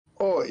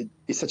oh,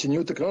 it's such a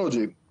new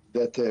technology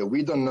that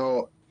we don't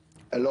know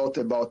a lot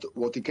about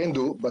what it can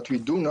do, but we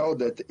do know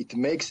that it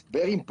makes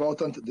very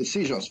important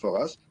decisions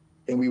for us,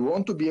 and we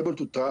want to be able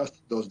to trust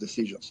those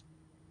decisions.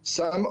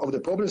 Some of the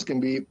problems can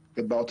be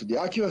about the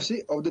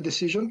accuracy of the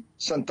decision,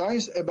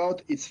 sometimes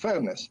about its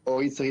fairness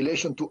or its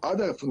relation to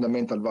other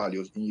fundamental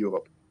values in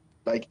Europe,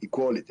 like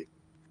equality.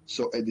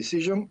 So a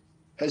decision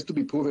has to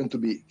be proven to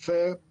be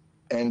fair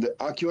and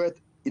accurate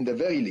in the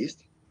very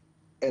least,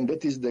 and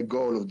that is the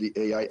goal of the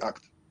AI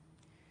Act.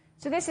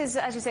 So this is,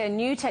 as you say, a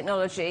new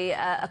technology,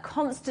 a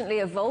constantly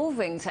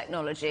evolving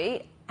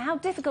technology. How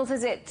difficult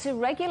is it to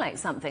regulate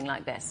something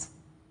like this?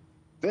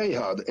 Very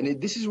hard, and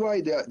this is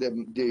why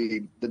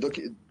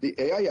the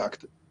AI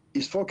Act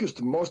is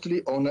focused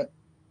mostly on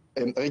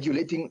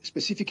regulating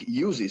specific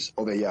uses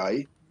of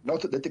AI,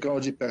 not the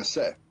technology per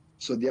se.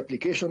 So the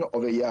application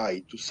of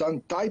AI to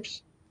some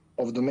types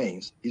of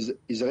domains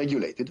is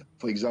regulated.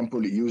 For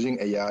example, using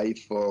AI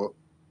for,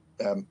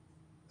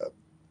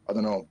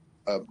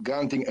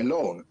 granting a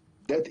loan,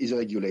 that is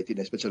regulated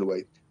in a special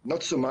way,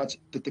 not so much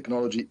the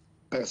technology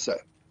per se.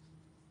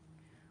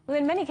 Well,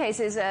 in many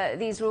cases,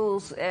 these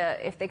rules,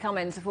 if they come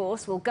into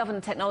force, will govern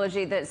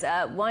technology that's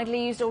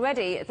widely used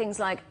already, things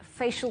like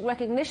facial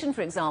recognition,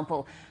 for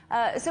example.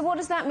 So what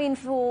does that mean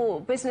for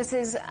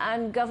businesses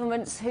and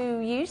governments who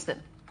use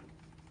them?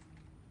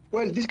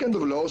 Well, these kind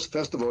of laws,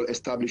 first of all,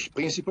 establish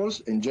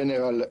principles and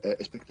general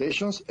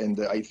expectations, and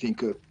I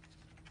think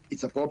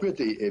it's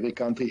appropriate. Every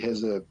country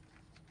has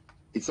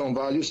its own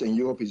values, and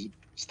Europe is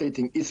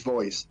stating its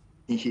voice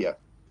in here.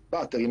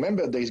 But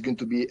remember, there is going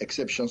to be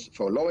exceptions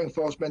for law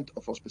enforcement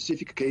or for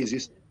specific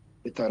cases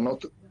that are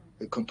not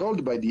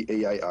controlled by the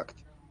AI Act.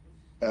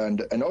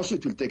 And also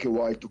it will take a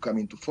while to come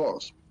into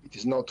force. It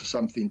is not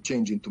something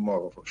changing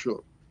tomorrow, for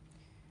sure.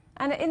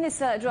 And in this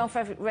draft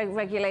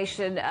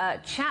regulation,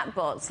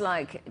 chatbots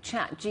like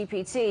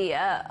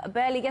ChatGPT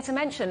barely get a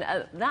mention.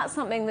 That's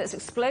something that's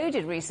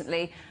exploded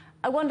recently.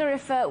 I wonder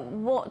if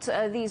what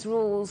these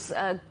rules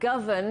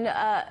govern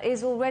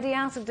is already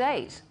out of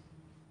date.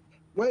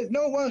 Well,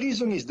 no, one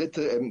reason is that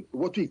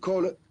what we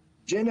call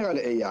general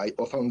AI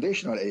or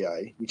foundational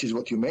AI, which is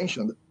what you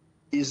mentioned,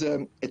 is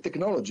a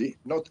technology,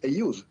 not a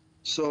use.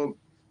 So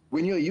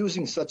when you're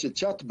using such a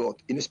chatbot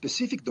in a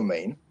specific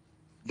domain,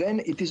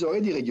 then it is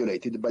already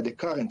regulated by the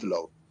current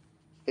law.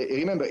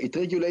 Remember, it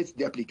regulates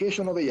the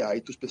application of AI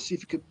to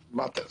specific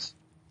matters.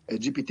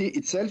 GPT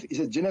itself is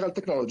a general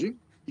technology.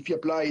 If you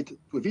apply it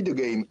to a video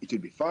game, it will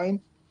be fine.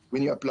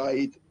 When you apply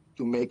it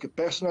to make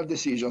personal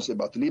decisions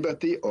about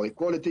liberty or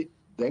equality,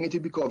 then it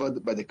will be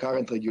covered by the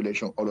current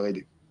regulation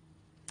already.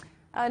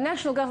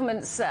 National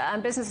governments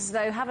and businesses,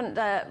 though, haven't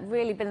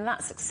really been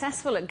that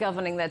successful at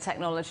governing their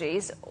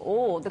technologies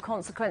or the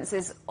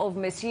consequences of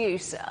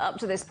misuse up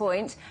to this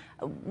point.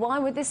 Why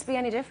would this be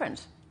any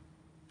different?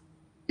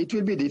 It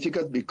will be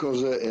difficult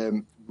because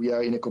we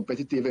are in a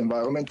competitive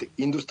environment.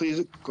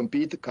 Industries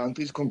compete,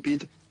 countries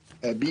compete.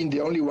 Being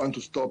the only one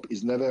to stop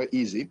is never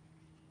easy.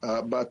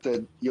 But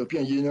the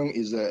European Union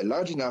is a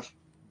large enough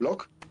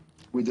bloc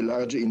with a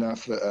large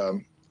enough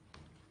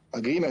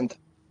agreement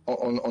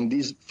on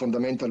these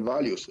fundamental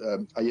values.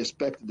 I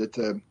expect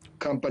that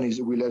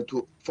companies will have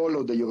to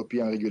follow the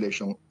European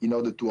regulation in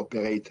order to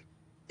operate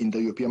in the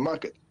European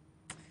market.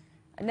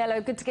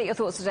 Nello, good to get your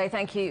thoughts today.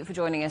 Thank you for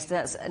joining us.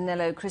 That's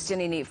Nello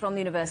Cristianini from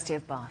the University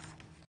of Bath.